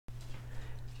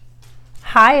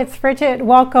Hi, it's Bridgette.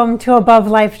 Welcome to Above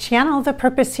Life channel. The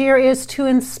purpose here is to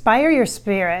inspire your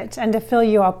spirit and to fill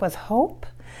you up with hope.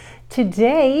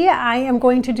 Today, I am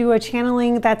going to do a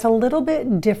channeling that's a little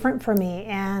bit different for me,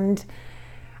 and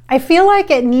I feel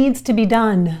like it needs to be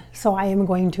done, so I am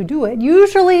going to do it.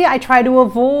 Usually, I try to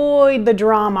avoid the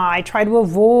drama. I try to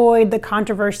avoid the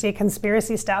controversy,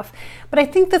 conspiracy stuff, but I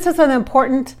think this is an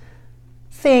important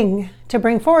thing to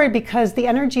bring forward because the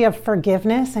energy of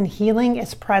forgiveness and healing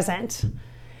is present.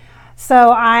 So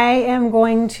I am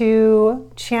going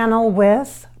to channel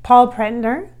with Paul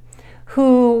Prenter,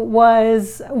 who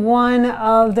was one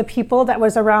of the people that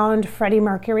was around Freddie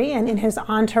Mercury and in his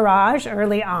entourage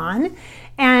early on.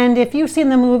 And if you've seen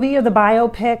the movie or the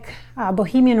biopic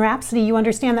Bohemian Rhapsody, you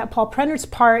understand that Paul Prenter's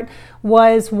part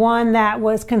was one that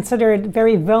was considered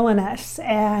very villainous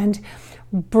and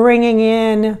bringing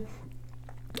in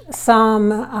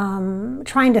some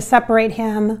trying to separate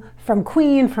him from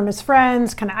Queen, from his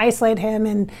friends, kind of isolate him,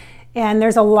 and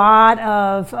there's a lot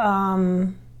of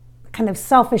kind of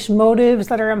selfish motives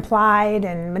that are implied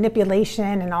and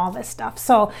manipulation and all this stuff.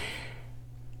 So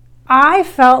I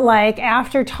felt like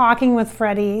after talking with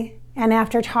Freddie and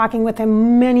after talking with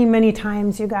him many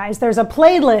times, you guys, there's a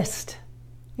playlist,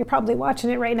 you're probably watching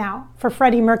it right now, for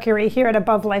Freddie Mercury here at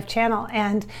Above Life channel,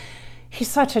 and he's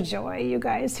such a joy, you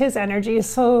guys. His energy is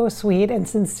so sweet and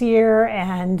sincere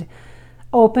and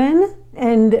open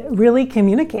and really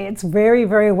communicates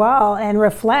very well and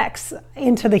reflects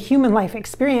into the human life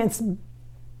experience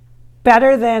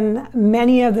better than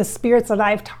many of the spirits that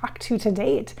I've talked to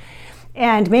date.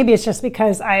 And maybe it's just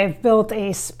because I've built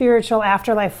a spiritual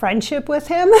afterlife friendship with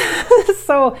him.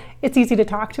 So it's easy to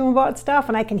talk to him about stuff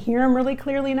and I can hear him really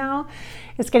clearly now.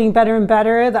 It's getting better and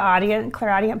better, the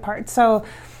clairaudient part. So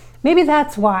maybe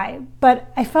that's why,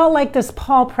 but I felt like this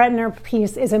Paul Prenter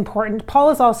piece is important. Paul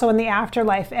is also in the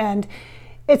afterlife, and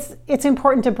it's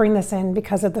important to bring this in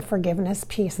because of the forgiveness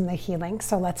piece and the healing.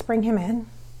 So let's bring him in.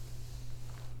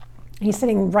 He's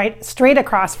sitting right straight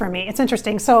across from me. It's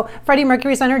interesting. So Freddie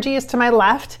Mercury's energy is to my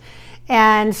left,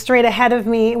 and straight ahead of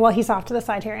me, well, he's off to the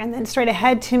side here, and then straight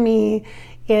ahead to me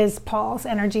is Paul's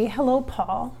energy. Hello,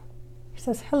 Paul. He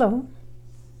says hello.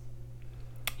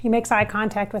 He makes eye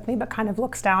contact with me, but kind of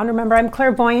looks down. Remember, I'm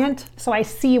clairvoyant, so I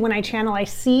see when I channel, I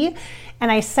see,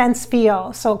 and I sense,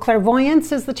 feel. So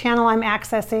clairvoyance is the channel I'm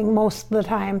accessing most of the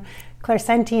time.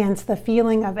 Clairsentience, the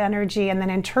feeling of energy, and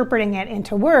then interpreting it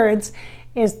into words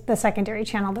is the secondary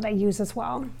channel that I use as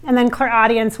well. And then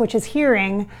clairaudience, which is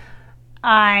hearing,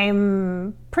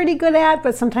 I'm pretty good at,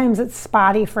 but sometimes it's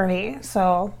spotty for me.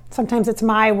 So sometimes it's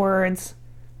my words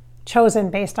chosen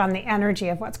based on the energy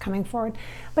of what's coming forward.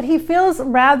 But he feels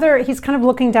he's kind of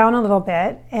looking down a little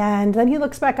bit, and then he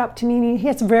looks back up to me, and he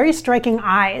has very striking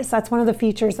eyes. That's one of the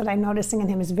features that I'm noticing in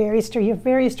him, is you have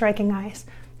very striking eyes.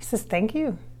 He says, thank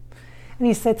you. And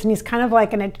he sits, and he's kind of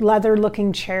like in a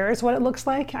leather-looking chair is what it looks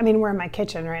like. I mean, we're in my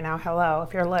kitchen right now, hello,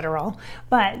 if you're literal.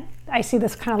 But I see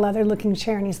this kind of leather-looking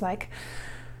chair, and he's like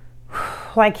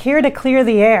here to clear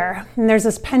the air. And there's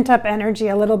this pent-up energy,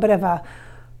 a little bit of a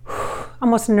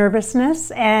almost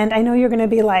nervousness, and I know you're going to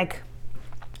be like,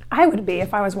 I would be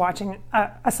if I was watching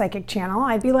a psychic channel.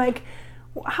 I'd be like,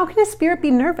 how can a spirit be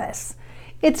nervous?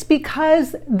 It's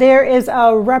because there is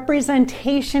a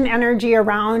representation energy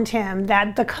around him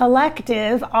that the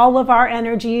collective, all of our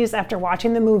energies after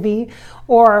watching the movie,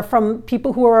 or from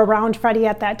people who were around Freddie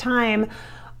at that time,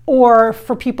 or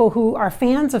for people who are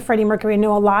fans of Freddie Mercury and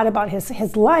know a lot about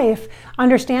his life,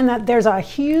 understand that there's a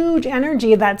huge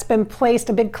energy that's been placed,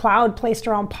 a big cloud placed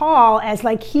around Paul as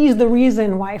like he's the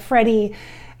reason why Freddie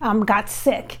got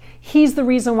sick. He's the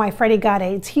reason why Freddie got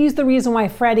AIDS. He's the reason why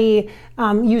Freddie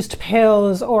used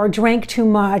pills or drank too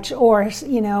much or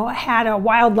had a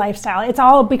wild lifestyle. It's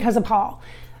all because of Paul.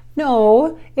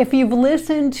 No, if you've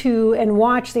listened to and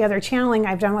watched the other channeling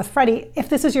I've done with Freddie, if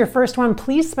this is your first one,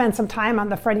 please spend some time on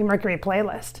the Freddie Mercury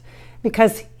playlist,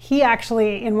 because he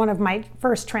actually, in one of my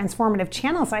first transformative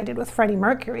channels I did with Freddie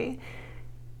Mercury,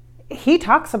 he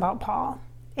talks about Paul,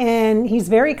 and he's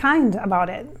very kind about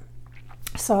it.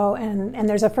 So, and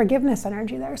there's a forgiveness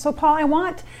energy there. So Paul,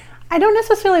 I don't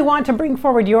necessarily want to bring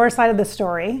forward your side of the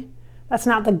story. That's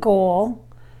not the goal.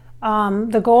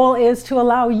 The goal is to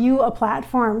allow you a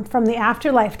platform from the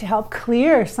afterlife to help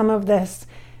clear some of this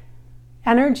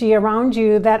energy around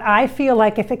you that I feel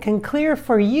like if it can clear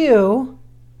for you,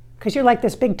 because you're like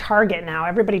this big target now,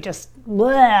 everybody just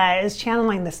is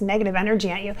channeling this negative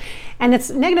energy at you. And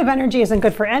negative energy isn't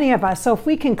good for any of us. So if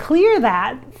we can clear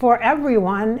that for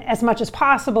everyone as much as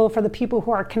possible, for the people who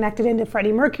are connected into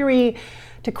Freddie Mercury,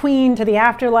 to Queen, to the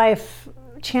afterlife,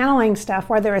 channeling stuff,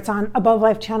 whether it's on Above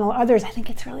Life channel or others, I think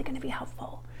it's really going to be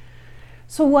helpful.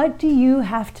 So what do you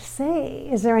have to say?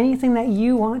 Is there anything that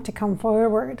you want to come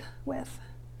forward with?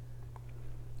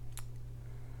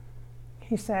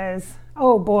 He says,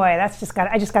 oh boy, I just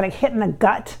got a hit in the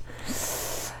gut.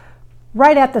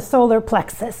 Right at the solar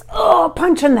plexus. Oh,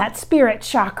 punching that spirit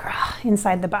chakra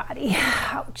inside the body.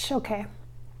 Ouch, okay.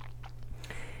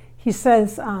 He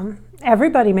says,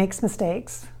 everybody makes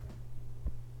mistakes.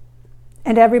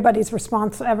 And everyone is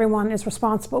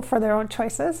responsible for their own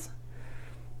choices.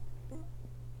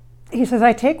 He says,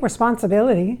 I take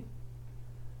responsibility.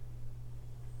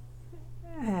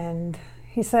 And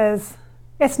he says,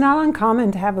 it's not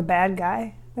uncommon to have a bad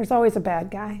guy. There's always a bad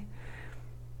guy.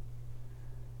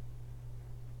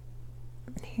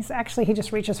 He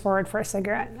just reaches forward for a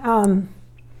cigarette.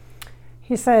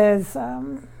 He says,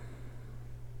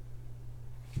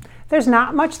 there's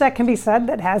not much that can be said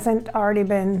that hasn't already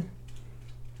been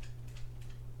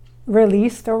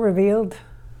released or revealed.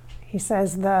 He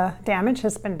says the damage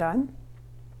has been done.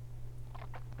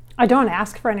 I don't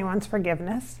ask for anyone's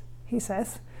forgiveness, he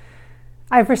says.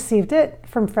 I've received it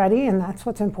from Freddie, and that's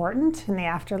what's important in the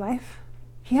afterlife.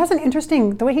 He has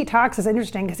the way he talks is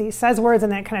interesting because he says words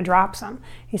and then it kind of drops them.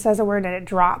 He says a word and it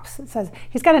drops. It says,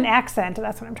 he's got an accent,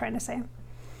 that's what I'm trying to say.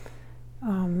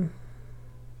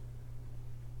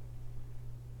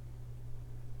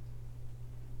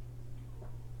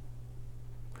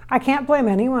 I can't blame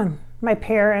anyone. My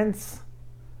parents,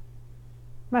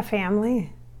 my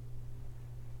family.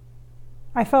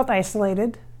 I felt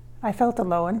isolated. I felt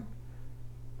alone.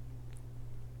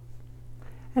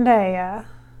 And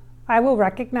I will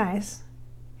recognize,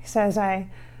 he says,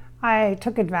 I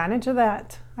took advantage of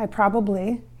that.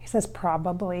 He says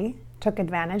probably took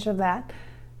advantage of that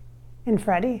in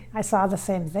Freddie. I saw the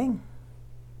same thing.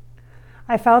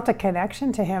 I felt a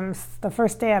connection to him the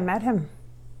first day I met him.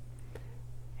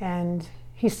 And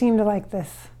he seemed like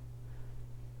this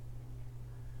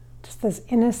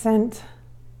innocent,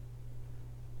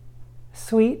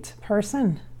 sweet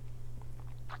person.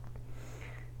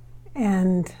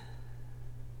 And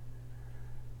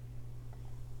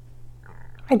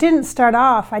I didn't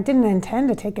intend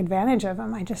to take advantage of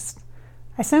him.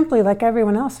 I simply, like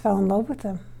everyone else, fell in love with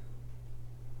him.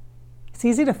 It's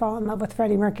easy to fall in love with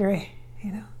Freddie Mercury,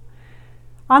 you know.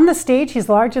 On the stage, he's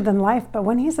larger than life, but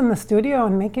when he's in the studio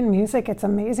and making music, it's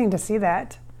amazing to see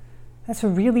that. That's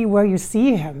really where you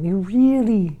see him. You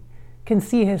really can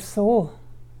see his soul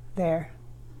there.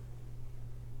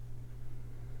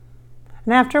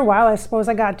 And after a while, I suppose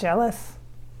I got jealous,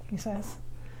 he says.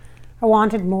 I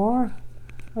wanted more.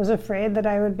 I was afraid that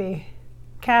I would be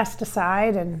cast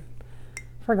aside and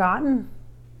forgotten.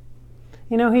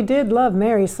 You know, he did love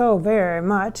Mary so very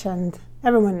much, and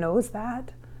everyone knows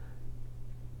that.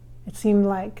 It seemed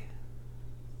like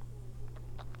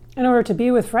in order to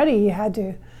be with Freddie, you had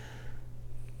to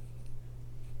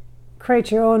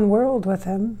create your own world with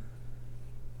him.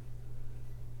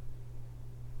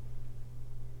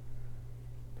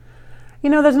 You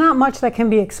know, there's not much that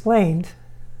can be explained.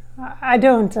 I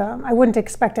wouldn't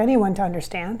expect anyone to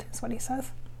understand, is what he says.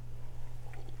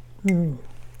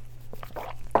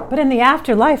 But in the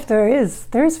afterlife, there is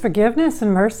forgiveness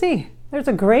and mercy. There's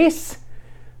a grace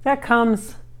that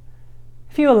comes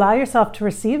if you allow yourself to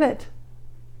receive it.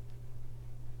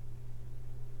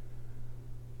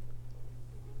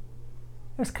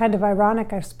 It was kind of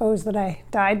ironic, I suppose, that I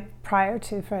died prior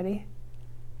to Freddie.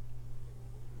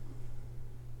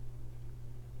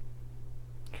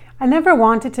 I never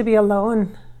wanted to be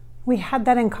alone. We had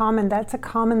that in common. That's a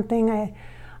common thing.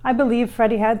 I believe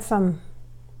Freddie had some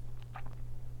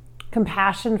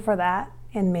compassion for that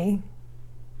in me.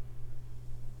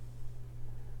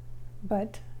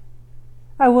 But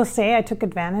I will say I took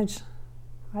advantage.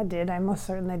 I did. I most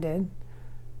certainly did.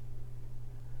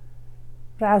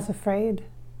 But I was afraid.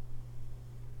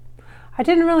 I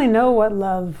didn't really know what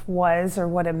love was or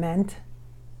what it meant.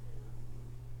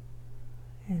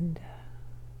 And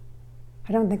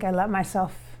I don't think I let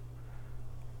myself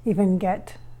even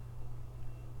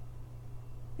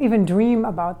dream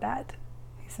about that,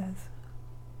 he says.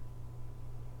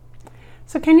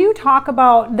 So can you talk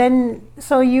about then,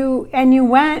 you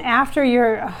went after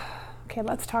your, okay,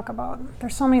 let's talk about,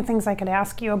 there's so many things I could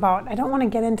ask you about. I don't want to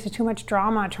get into too much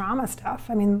trauma stuff.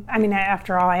 I mean,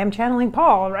 after all, I am channeling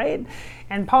Paul, right?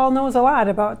 And Paul knows a lot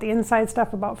about the inside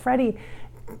stuff about Freddie.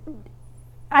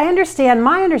 My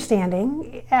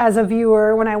understanding as a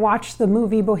viewer, when I watched the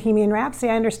movie Bohemian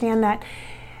Rhapsody, I understand that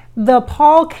the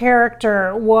Paul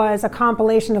character was a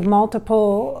compilation of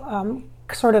multiple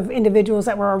sort of individuals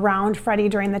that were around Freddie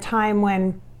during the time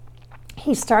when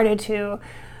he started to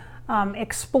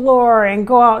explore and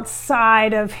go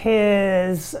outside of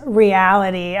his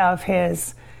reality, of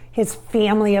his, his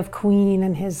family of Queen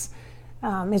and his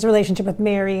relationship with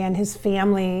Mary and his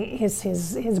family,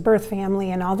 his birth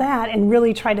family and all that, and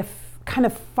really try to kind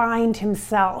of find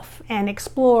himself and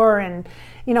explore, and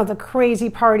you know, the crazy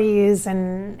parties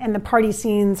and the party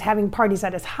scenes, having parties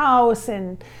at his house,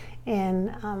 and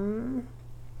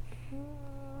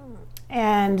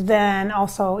then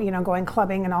also, you know, going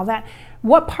clubbing and all that.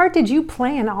 What part did you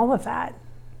play in all of that?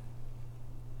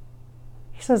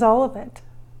 He says, all of it.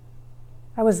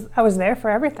 I was there for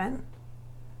everything.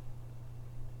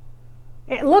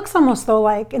 It looks almost though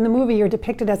like in the movie you're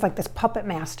depicted as like this puppet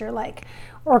master, like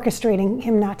orchestrating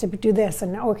him not to do this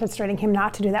and orchestrating him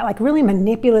not to do that, like really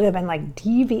manipulative and like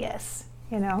devious,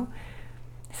 you know?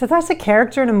 He says, that's a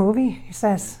character in a movie. He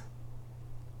says,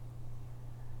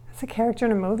 that's a character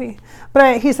in a movie.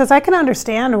 But he says, I can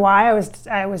understand why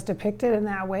I was depicted in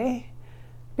that way,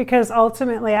 because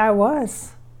ultimately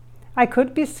I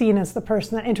could be seen as the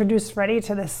person that introduced Freddie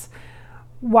to this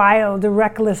wild,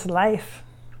 reckless life.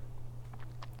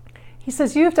 He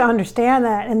says, you have to understand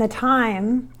that in the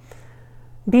time,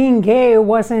 being gay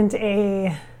wasn't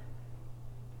a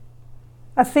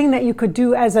thing that you could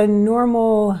do as a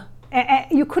normal,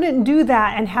 you couldn't do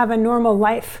that and have a normal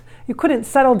life. You couldn't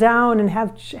settle down and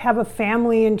have a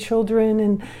family and children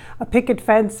and a picket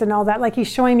fence and all that. Like he's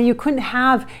showing me, you couldn't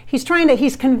have, he's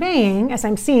conveying, as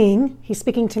I'm seeing, he's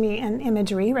speaking to me in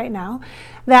imagery right now,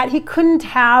 that he couldn't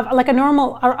have like a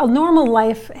normal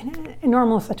life.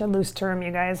 Normal is such a loose term,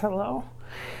 you guys, hello.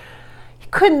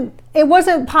 It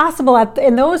wasn't possible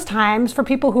in those times for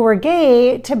people who were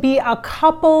gay to be a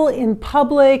couple in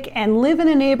public and live in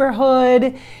a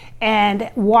neighborhood and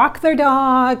walk their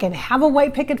dog and have a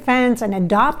white picket fence and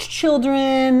adopt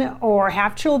children or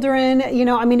have children. You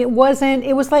know, I mean, it was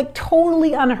like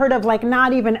totally unheard of, like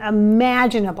not even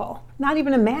imaginable.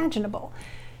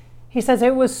 He says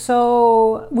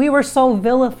we were so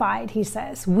vilified, he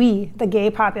says. We, the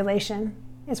gay population,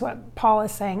 is what Paul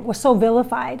is saying, was so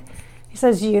vilified. He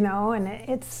says, you know, and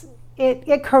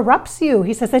it corrupts you.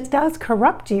 He says it does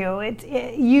corrupt you.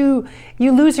 You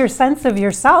lose your sense of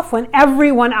yourself when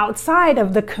everyone outside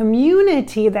of the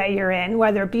community that you're in,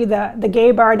 whether it be the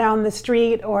gay bar down the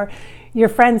street or your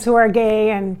friends who are gay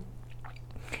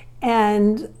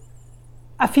and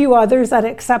a few others that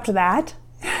accept that,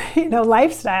 you know,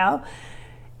 lifestyle,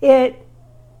 it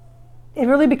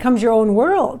really becomes your own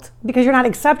world, because you're not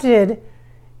accepted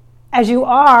as you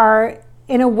are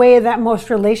in a way that most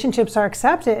relationships are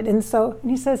accepted. And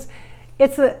he says,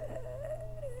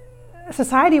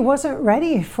 society wasn't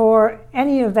ready for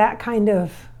any of that kind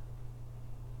of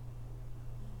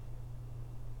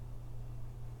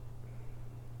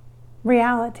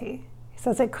reality. He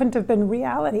says it couldn't have been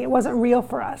reality. It wasn't real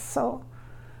for us. So,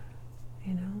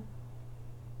 you know,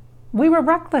 we were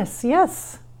reckless,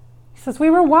 yes. He says we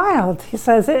were wild. He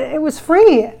says it was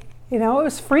free. You know, it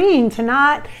was freeing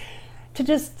to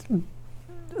just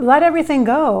let everything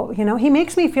go. You know, he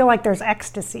makes me feel like there's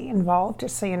ecstasy involved,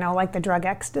 just so you know, like the drug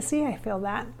ecstasy. I feel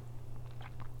that.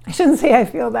 I shouldn't say I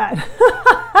feel that.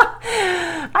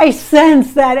 I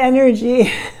sense that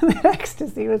energy, that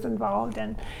ecstasy was involved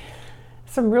in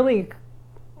some really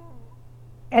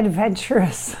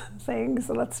adventurous things.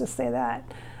 So let's just say that.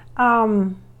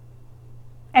 And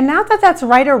not that that's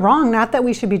right or wrong, not that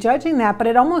we should be judging that, but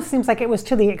it almost seems like it was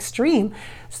to the extreme.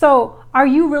 So are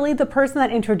you really the person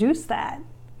that introduced that?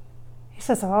 He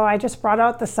says, oh, I just brought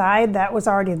out the side that was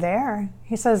already there.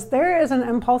 He says, there is an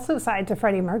impulsive side to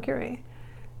Freddie Mercury.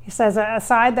 He says, a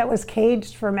side that was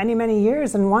caged for many, many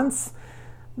years. And once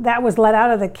that was let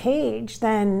out of the cage,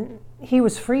 then he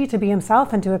was free to be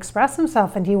himself and to express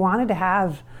himself. And he wanted to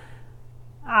have,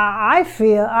 I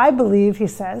believe, he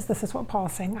says, this is what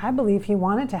Paul's saying, I believe he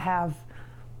wanted to have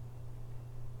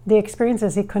the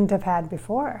experiences he couldn't have had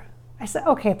before. I said,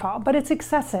 okay, Paul, but it's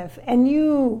excessive. And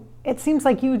it seems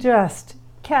like you just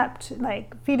kept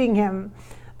like feeding him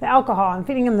the alcohol and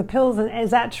feeding him the pills. And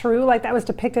is that true? Like that was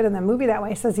depicted in the movie that way?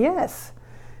 He says, yes.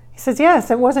 He says,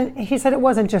 yes, it wasn't, he said, it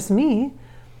wasn't just me.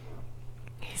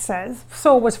 He says,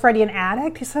 so was Freddie an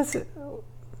addict? He says,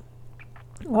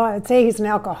 well, I'd say he's an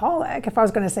alcoholic. If I was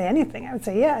going to say anything, I would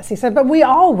say yes. He said, but we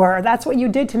all were. That's what you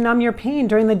did to numb your pain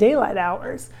during the daylight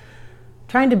hours.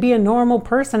 Trying to be a normal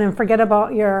person and forget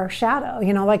about your shadow,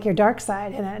 you know, like your dark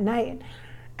side and at night.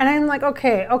 And I'm like,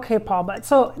 okay, Paul, but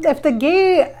so if the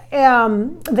gay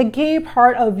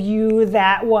part of you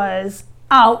that was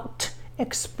out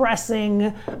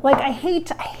expressing, like I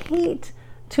hate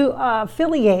to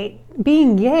affiliate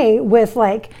being gay with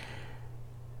like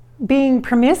being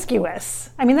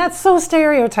promiscuous. I mean, that's so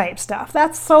stereotype stuff.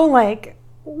 That's so like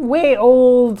way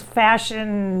old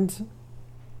fashioned,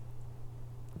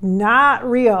 not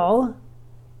real,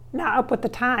 not up with the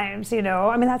times, you know.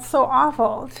 I mean, that's so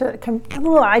awful.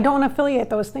 I don't affiliate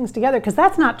those things together because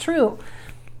that's not true.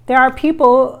 There are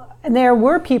people, and there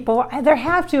were people, there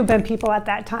have to have been people at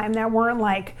that time that weren't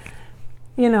like,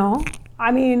 you know,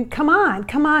 I mean, come on.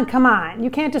 You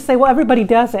can't just say, well, everybody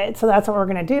does it, so that's what we're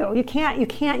going to do. You can't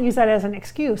use that as an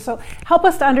excuse. So help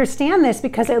us to understand this,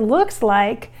 because it looks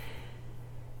like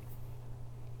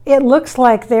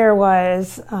there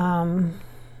was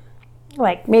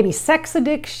like maybe sex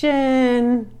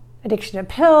addiction to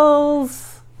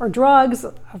pills or drugs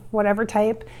of whatever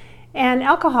type, and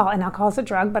alcohol. And alcohol is a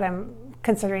drug, but I'm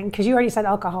considering, because you already said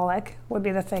alcoholic would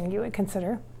be the thing you would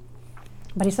consider.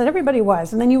 But he said everybody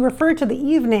was. And then you referred to the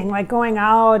evening, like going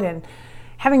out and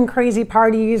having crazy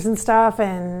parties and stuff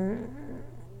and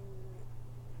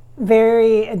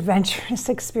very adventurous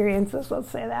experiences, let's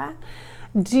say that.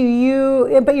 But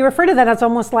you refer to that as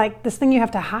almost like this thing you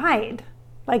have to hide,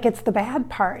 like it's the bad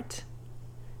part.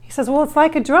 He says, well, it's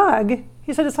like a drug.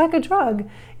 He said, it's like a drug.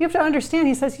 You have to understand,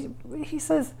 he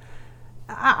says,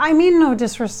 I mean no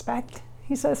disrespect.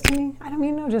 He says to me, I don't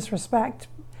mean no disrespect.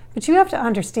 But you have to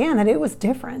understand that it was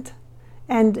different.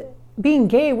 And being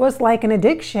gay was like an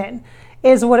addiction,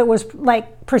 is what it was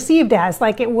like perceived as.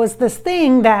 Like it was this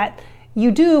thing that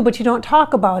you do, but you don't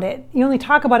talk about it. You only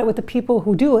talk about it with the people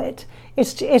who do it.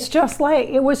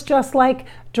 It was just like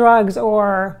drugs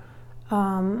or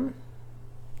going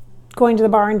to the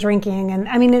bar and drinking. And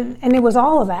I mean, and it was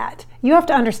all of that. You have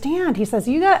to understand, he says,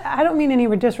 I don't mean any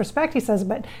disrespect, he says,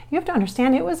 but you have to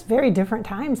understand it was very different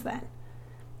times then.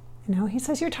 You know, he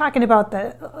says, you're talking about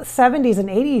the 70s and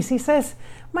 80s. He says,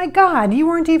 my God, you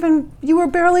were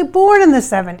barely born in the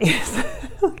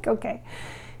 70s. Like, okay.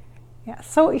 Yeah,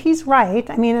 so he's right.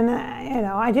 I mean, and you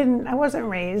know, I wasn't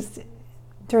raised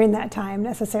during that time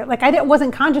necessarily. Like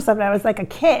wasn't conscious of it. I was like a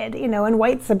kid, you know, in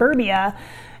white suburbia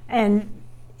and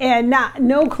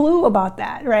no clue about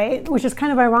that, right? Which is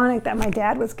kind of ironic that my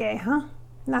dad was gay, huh?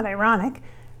 Not ironic.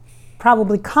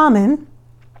 Probably common,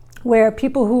 where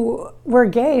people who were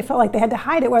gay felt like they had to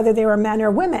hide it, whether they were men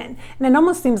or women. And it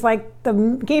almost seems like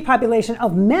the gay population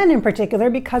of men in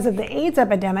particular, because of the AIDS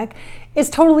epidemic, is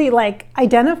totally like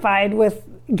identified with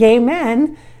gay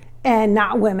men and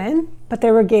not women. But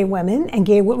there were gay women,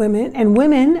 and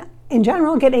women in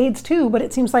general get AIDS too. But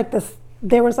it seems like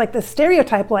there was like this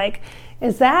stereotype, like,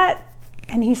 is that?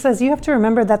 And he says, you have to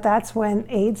remember that that's when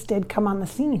AIDS did come on the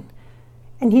scene.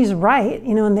 And he's right,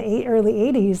 you know, in the early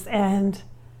 80s. And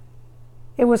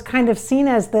it was kind of seen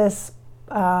as this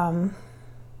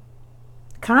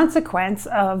consequence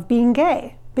of being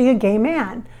gay, being a gay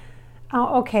man.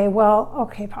 Oh, okay,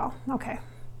 Paul, okay.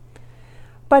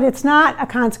 But it's not a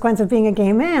consequence of being a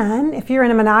gay man. If you're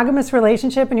in a monogamous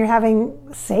relationship and you're having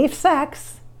safe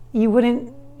sex, you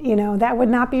wouldn't, you know, that would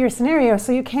not be your scenario.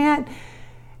 So you can't,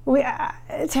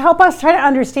 to help us try to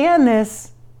understand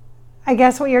this, I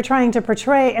guess what you're trying to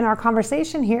portray in our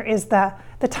conversation here is the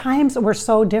times were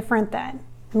so different then.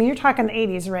 I mean, you're talking the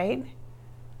 80s, right?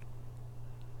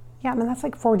 Yeah, I mean, that's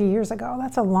like 40 years ago.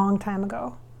 That's a long time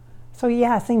ago. So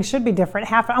yeah, things should be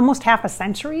different. Almost half a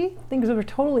century, things were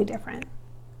totally different.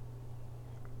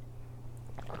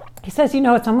 He says, you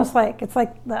know, it's almost like,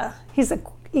 he's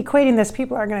equating this,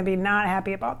 people are going to be not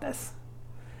happy about this.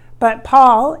 But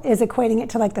Paul is equating it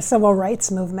to like the civil rights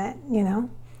movement, you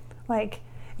know? Like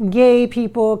gay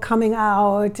people coming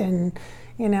out and,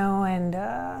 you know,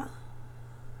 and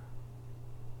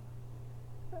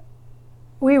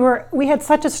we had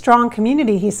such a strong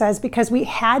community, he says, because we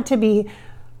had to be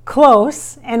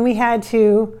close and we had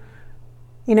to,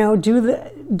 you know,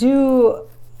 do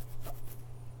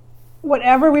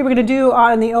whatever we were going to do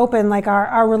out in the open, like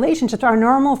our relationships, our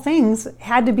normal things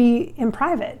had to be in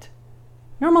private.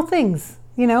 Normal things,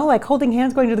 you know, like holding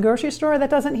hands, going to the grocery store,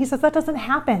 he says that doesn't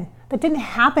happen. That didn't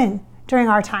happen during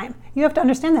our time. You have to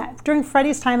understand that. During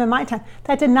Freddie's time and my time,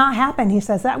 that did not happen, he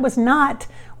says. That was not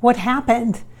what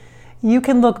happened. You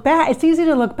can look back. It's easy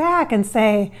to look back and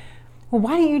say, well,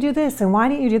 why didn't you do this and why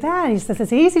didn't you do that? He says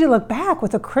it's easy to look back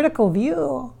with a critical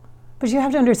view, but you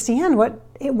have to understand what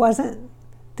it wasn't.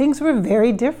 Things were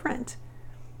very different.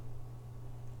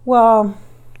 Well,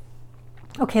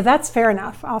 okay, that's fair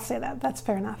enough. I'll say that. That's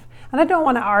fair enough. And I don't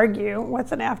want to argue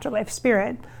what's an afterlife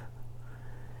spirit,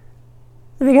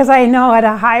 because I know at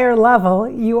a higher level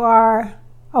you are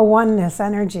a oneness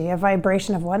energy, a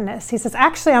vibration of oneness. He says,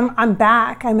 actually, I'm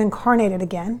back. I'm incarnated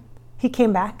again. He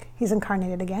came back. He's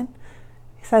incarnated again.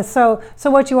 He says, so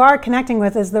what you are connecting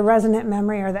with is the resonant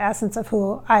memory or the essence of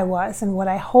who I was and what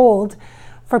I hold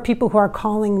for people who are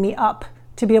calling me up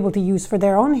to be able to use for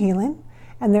their own healing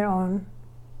and their own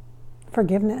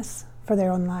forgiveness for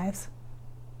their own lives.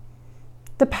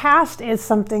 The past is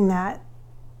something that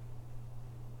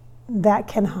that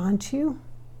can haunt you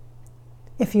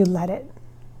if you let it,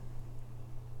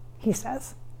 he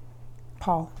says.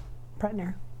 Paul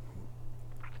Prenter.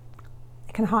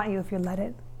 It can haunt you if you let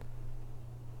it.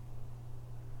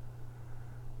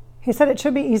 He said it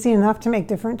should be easy enough to make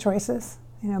different choices,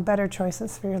 better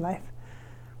choices for your life.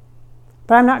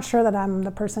 But I'm not sure that I'm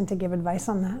the person to give advice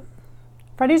on that.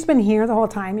 Freddie's been here the whole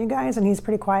time, you guys, and he's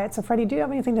pretty quiet. So Freddie, do you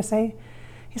have anything to say?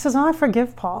 He says, I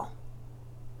forgive Paul.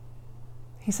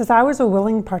 He says, I was a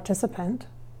willing participant.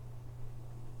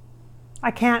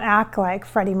 I can't act like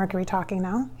Freddie Mercury talking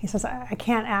now. He says, I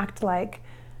can't act like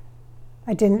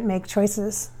I didn't make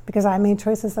choices because I made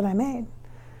choices that I made.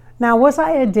 Now, was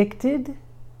I addicted?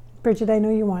 Bridgette, I know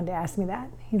you wanted to ask me that.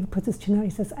 He puts his chin out. He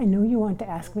says, I know you want to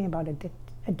ask me about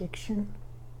addiction.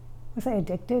 Was I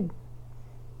addicted?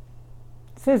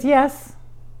 He says, yes.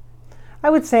 I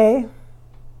would say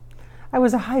I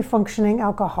was a high-functioning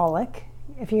alcoholic,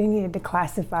 if you needed to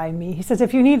classify me. He says,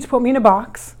 if you need to put me in a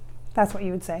box, that's what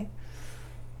you would say.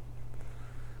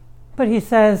 But he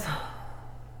says,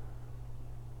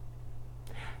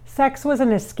 sex was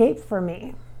an escape for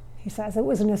me. He says, it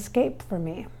was an escape for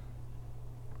me.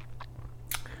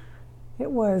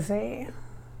 It was a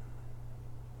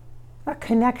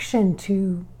connection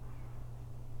to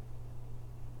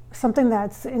something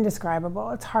that's indescribable.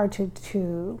 It's hard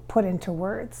to put into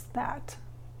words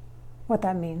what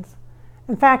that means.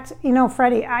 In fact,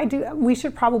 Freddie, we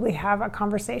should probably have a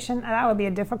conversation. That would be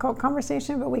a difficult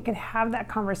conversation, but we could have that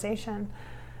conversation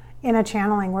in a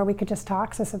channeling where we could just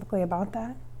talk specifically about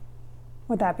that.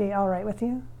 Would that be all right with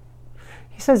you?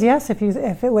 He says, yes, if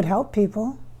it would help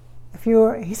people.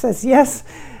 He says, yes,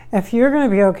 if you're going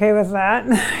to be okay with that.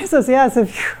 He says, yes,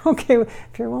 if you're okay,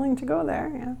 if you're willing to go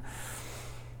there. Yeah.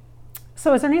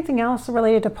 So is there anything else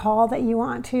related to Paul that you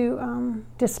want to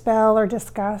dispel or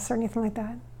discuss or anything like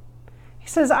that? He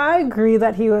says, I agree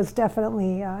that he was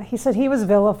definitely, he said he was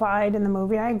vilified in the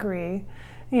movie. I agree. And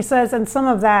he says, and some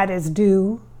of that is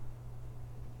due.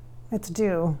 It's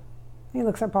due. He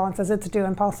looks at Paul and says, it's due.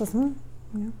 And Paul says,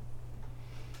 yeah.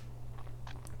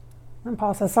 And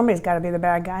Paul says, somebody's got to be the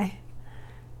bad guy.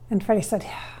 And Freddie said,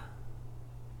 yeah.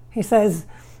 He says,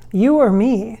 you or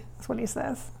me. That's what he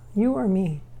says. You or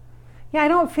me. Yeah, I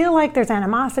don't feel like there's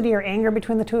animosity or anger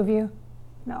between the two of you.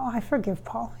 No, I forgive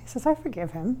Paul. He says, I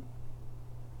forgive him.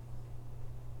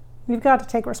 You've got to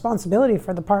take responsibility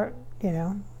for the part,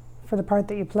 for the part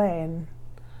that you play. And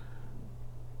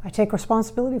I take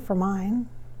responsibility for mine.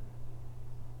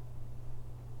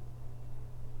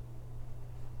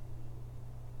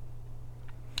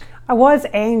 I was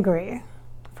angry.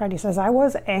 Freddie says, I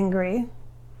was angry.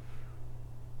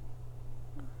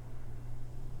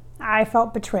 I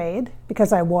felt betrayed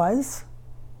because I was.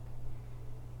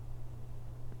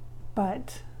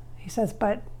 But, he says,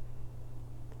 but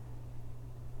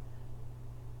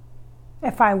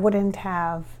if I wouldn't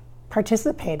have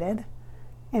participated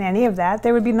in any of that,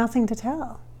 there would be nothing to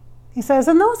tell. He says,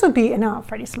 and those would be, no,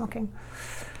 Freddie's smoking.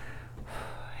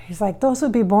 He's like, those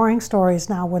would be boring stories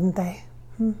now, wouldn't they?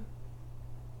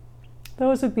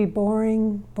 Those would be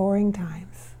boring, boring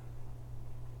times.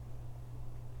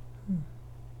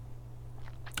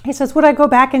 He says, would I go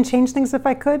back and change things if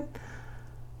I could?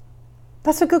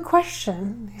 That's a good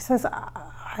question. He says,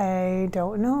 I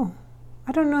don't know.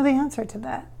 I don't know the answer to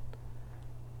that.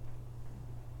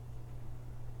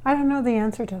 I don't know the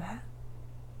answer to that.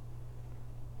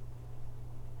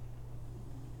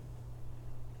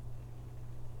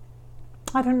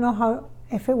 I don't know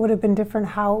if it would have been different,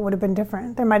 how it would have been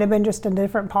different. There might have been just a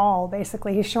different Paul,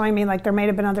 basically. He's showing me like there might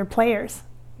have been other players,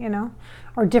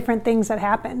 or different things that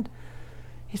happened.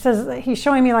 He says he's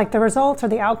showing me like the results or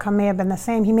the outcome may have been the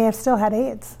same. He may have still had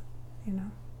AIDS,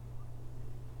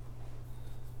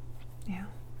 Yeah.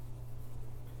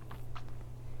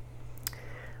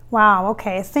 Wow,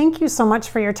 okay. Thank you so much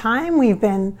for your time. We've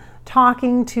been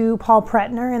talking to Paul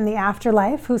Prenter in the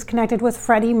afterlife, who's connected with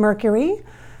Freddie Mercury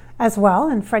as well.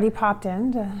 And Freddie popped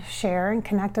in to share and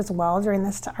connect as well during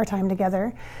our time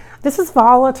together. This is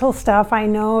volatile stuff. I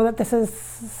know that this is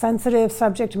sensitive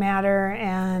subject matter,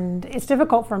 and it's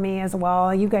difficult for me as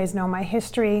well. You guys know my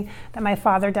history, that my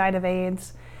father died of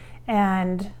AIDS,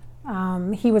 and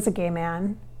he was a gay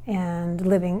man and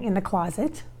living in the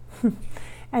closet.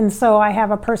 And so I have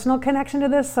a personal connection to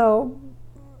this, so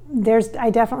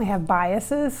I definitely have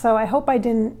biases. So I hope I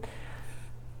didn't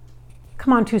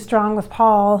come on too strong with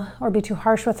Paul or be too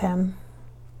harsh with him.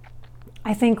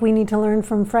 I think we need to learn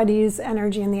from Freddie's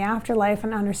energy in the afterlife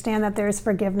and understand that there's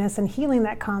forgiveness and healing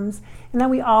that comes, and that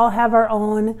we all have our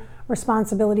own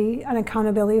responsibility and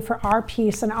accountability for our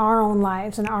peace and our own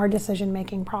lives and our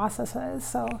decision-making processes.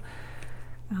 So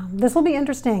This will be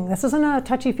interesting. This isn't a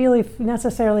touchy-feely,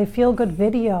 necessarily feel-good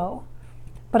video,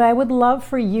 but I would love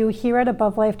for you here at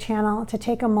Above Life Channel to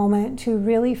take a moment to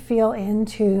really feel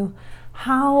into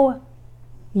how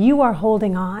you are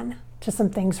holding on to some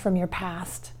things from your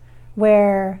past,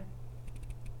 where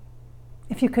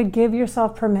if you could give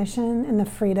yourself permission and the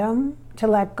freedom to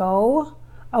let go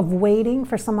of waiting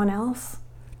for someone else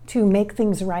to make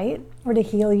things right or to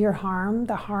heal your harm,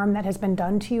 the harm that has been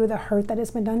done to you, the hurt that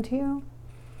has been done to you.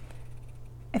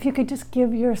 If you could just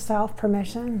give yourself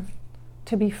permission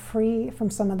to be free from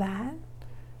some of that,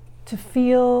 to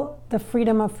feel the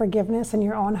freedom of forgiveness in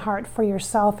your own heart for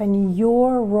yourself and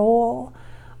your role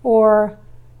or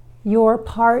your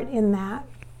part in that.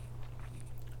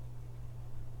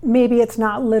 Maybe it's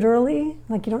not literally,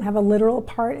 like you don't have a literal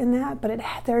part in that, but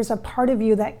there's a part of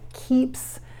you that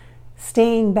keeps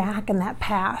staying back in that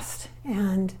past,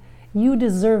 and you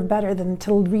deserve better than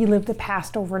to relive the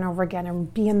past over and over again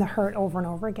and be in the hurt over and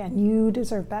over again. You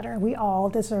deserve better. We all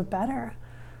deserve better.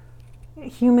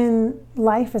 Human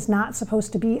life is not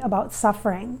supposed to be about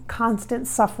suffering, constant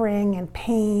suffering and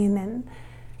pain, and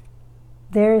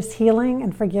there's healing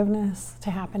and forgiveness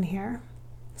to happen here.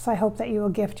 So I hope that you will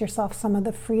gift yourself some of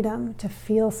the freedom to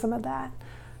feel some of that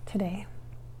today.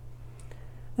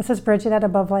 This is Bridgette at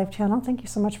Above Life Channel. Thank you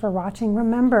so much for watching.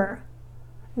 Remember,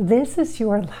 this is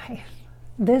your life.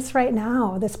 This right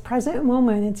now, this present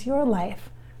moment, it's your life.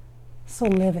 So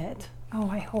live it. Oh,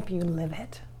 I hope you live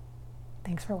it.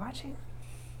 Thanks for watching.